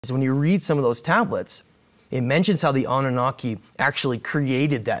When you read some of those tablets, it mentions how the Anunnaki actually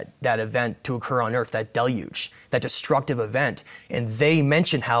created that event to occur on Earth, that deluge, that destructive event. And they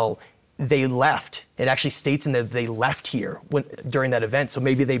mention how they left. It actually states in that they left here during that event. So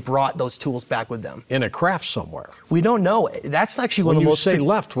maybe they brought those tools back with them. In a craft somewhere. We don't know. That's actually one of the most... When you say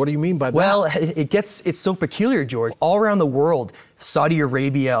left, what do you mean by that? Well, it's so peculiar, George. All around the world, Saudi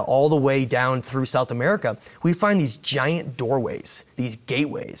Arabia, all the way down through South America, we find these giant doorways, these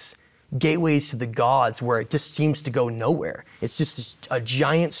gateways to the gods, where it just seems to go nowhere. It's just a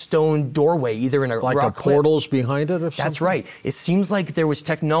giant stone doorway, either in a like rock a portal's behind it or something? That's right. It seems like there was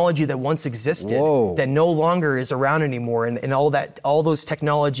technology that once existed that no longer is around anymore, and all those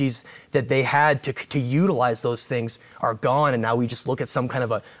technologies that they had to utilize those things are gone, and now we just look at some kind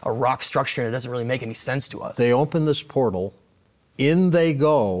of a rock structure, and it doesn't really make any sense to us. They open this portal, in they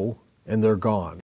go, and they're gone.